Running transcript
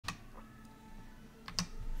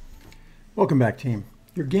Welcome back, team.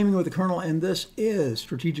 You're gaming with the Colonel, and this is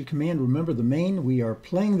Strategic Command. Remember the Maine. We are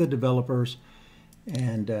playing the developers,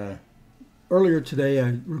 and earlier today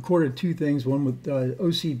I recorded two things. One with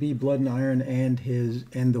OCB Blood and Iron and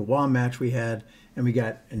the WA match we had, and we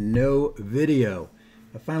got no video.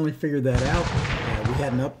 I finally figured that out. We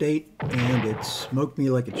had an update, and it smoked me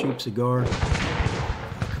like a cheap cigar.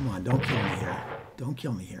 Oh, come on, don't kill me here. Don't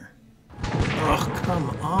kill me here. Oh, come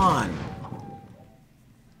on.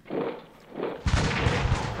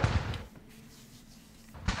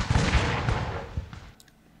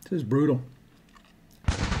 This is brutal.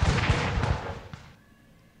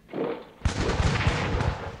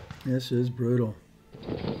 This is brutal.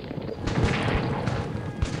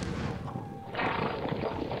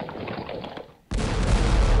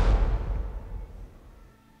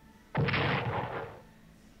 Yeah,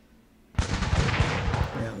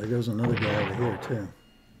 there goes another guy over here too.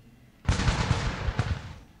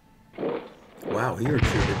 Wow, he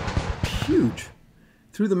retreated huge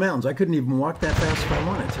through the mountains. I couldn't even walk that fast if I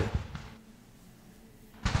wanted to.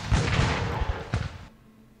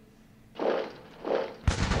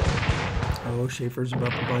 Oh, Schaefer's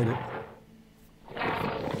about to bite it.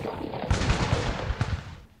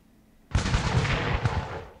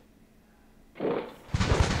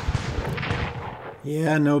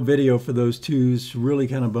 Yeah, no video for those twos. Really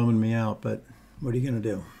kind of bumming me out, but what are you going to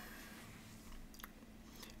do?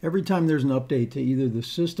 Every time there's an update to either the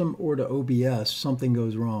system or to OBS, something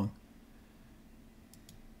goes wrong.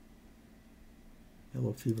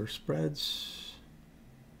 Yellow fever spreads.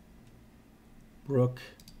 Brooke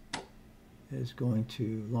is going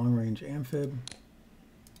to long-range amphib.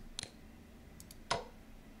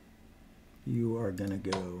 You are going to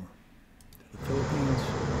go to the Philippines.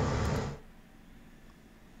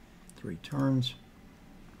 3 turns.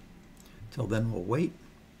 Till then, we'll wait.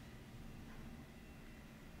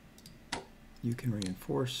 You can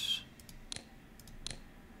reinforce.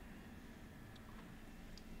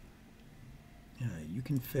 You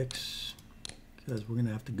can fix, because we're going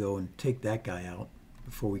to have to go and take that guy out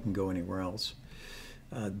before we can go anywhere else.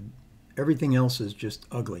 Everything else is just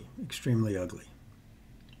ugly, extremely ugly.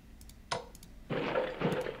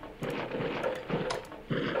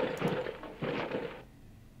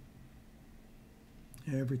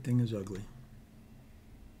 Everything is ugly.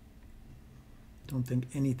 Don't think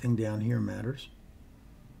anything down here matters.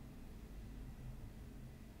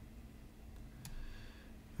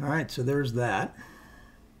 All right, so there's that.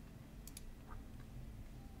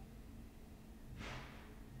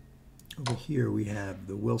 Over here we have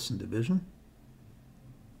the Wilson Division.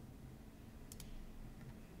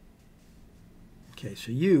 Okay,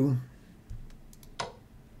 so you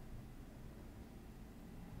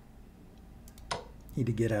need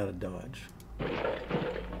to get out of Dodge.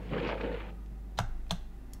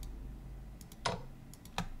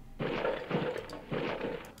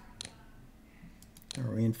 I'll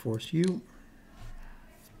reinforce you.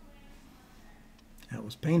 That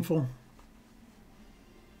was painful.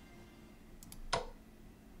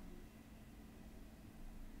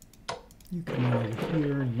 You come on over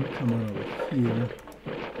here, you come on over here.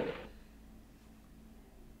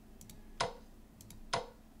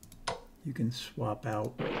 You can swap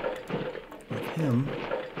out with him.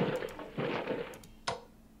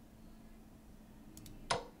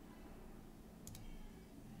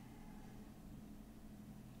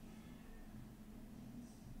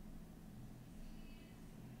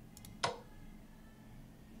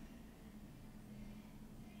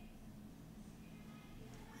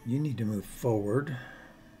 You need to move forward,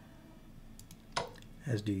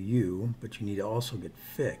 as do you, but you need to also get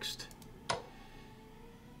fixed.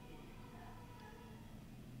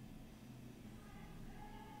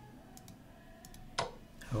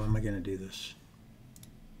 How am I going to do this?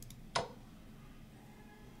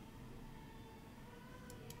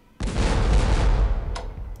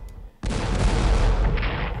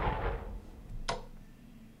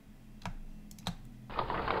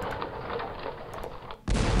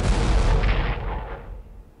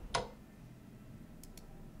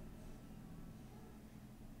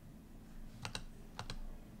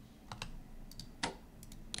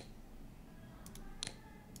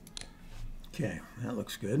 Okay, that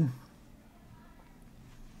looks good.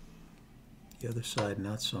 The other side,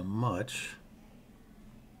 not so much.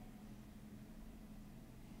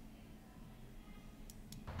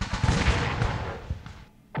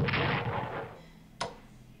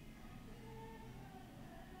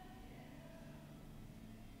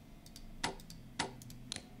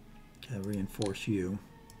 Okay, reinforce you.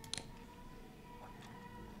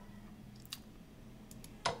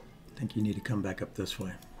 I think you need to come back up this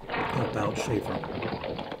way. Help out Schaefer.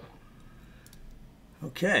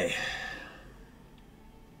 Okay.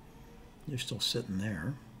 You're still sitting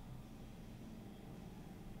there.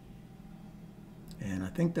 And I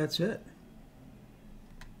think that's it.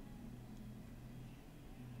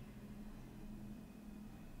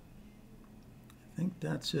 I think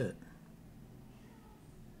that's it.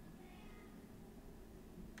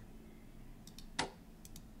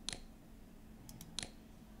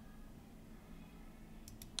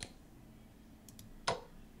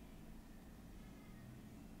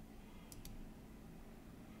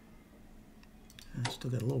 I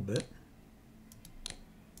still got a little bit.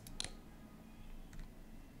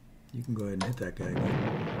 You can go ahead and hit that guy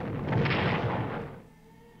again.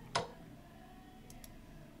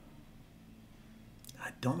 I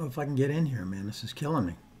don't know if I can get in here, man. This is killing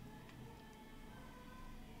me.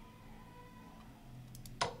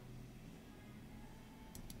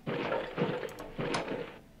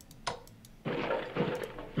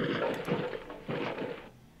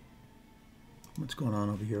 What's going on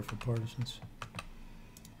over here for partisans?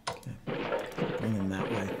 Okay, bring him that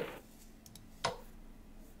way.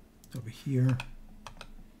 Over here.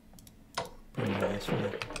 Bring him this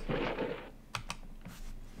way.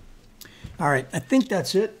 All right, I think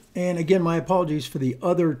that's it. And again, my apologies for the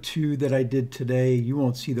other two that I did today. You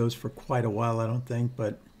won't see those for quite a while, I don't think,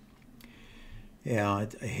 but yeah,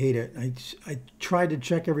 I hate it. I tried to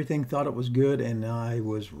check everything, thought it was good, and I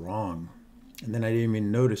was wrong. And then I didn't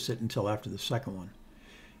even notice it until after the second one.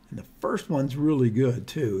 And the first one's really good,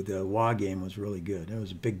 too. The WA game was really good. It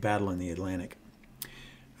was a big battle in the Atlantic.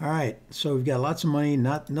 All right, so we've got lots of money,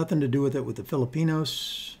 nothing to do with it with the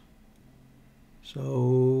Filipinos.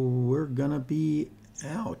 So we're going to be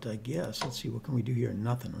out, I guess. Let's see, what can we do here?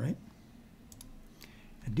 Nothing, right?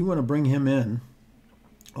 I do want to bring him in,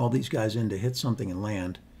 all these guys in to hit something and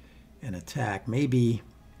land and attack. Maybe,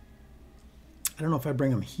 I don't know if I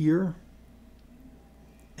bring him here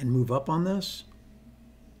and move up on this.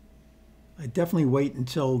 I definitely wait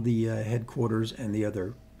until the headquarters and the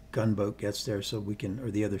other gunboat gets there so we can, or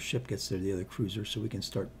the other ship gets there, the other cruiser, so we can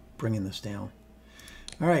start bringing this down.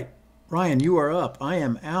 All right, Ryan, you are up. I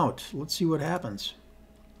am out. Let's see what happens.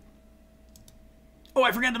 Oh,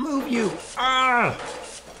 I forgot to move you. Ah!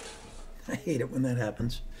 I hate it when that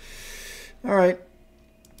happens. All right.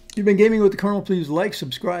 You've been gaming with the Colonel. Please like,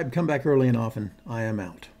 subscribe, come back early and often. I am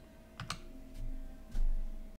out.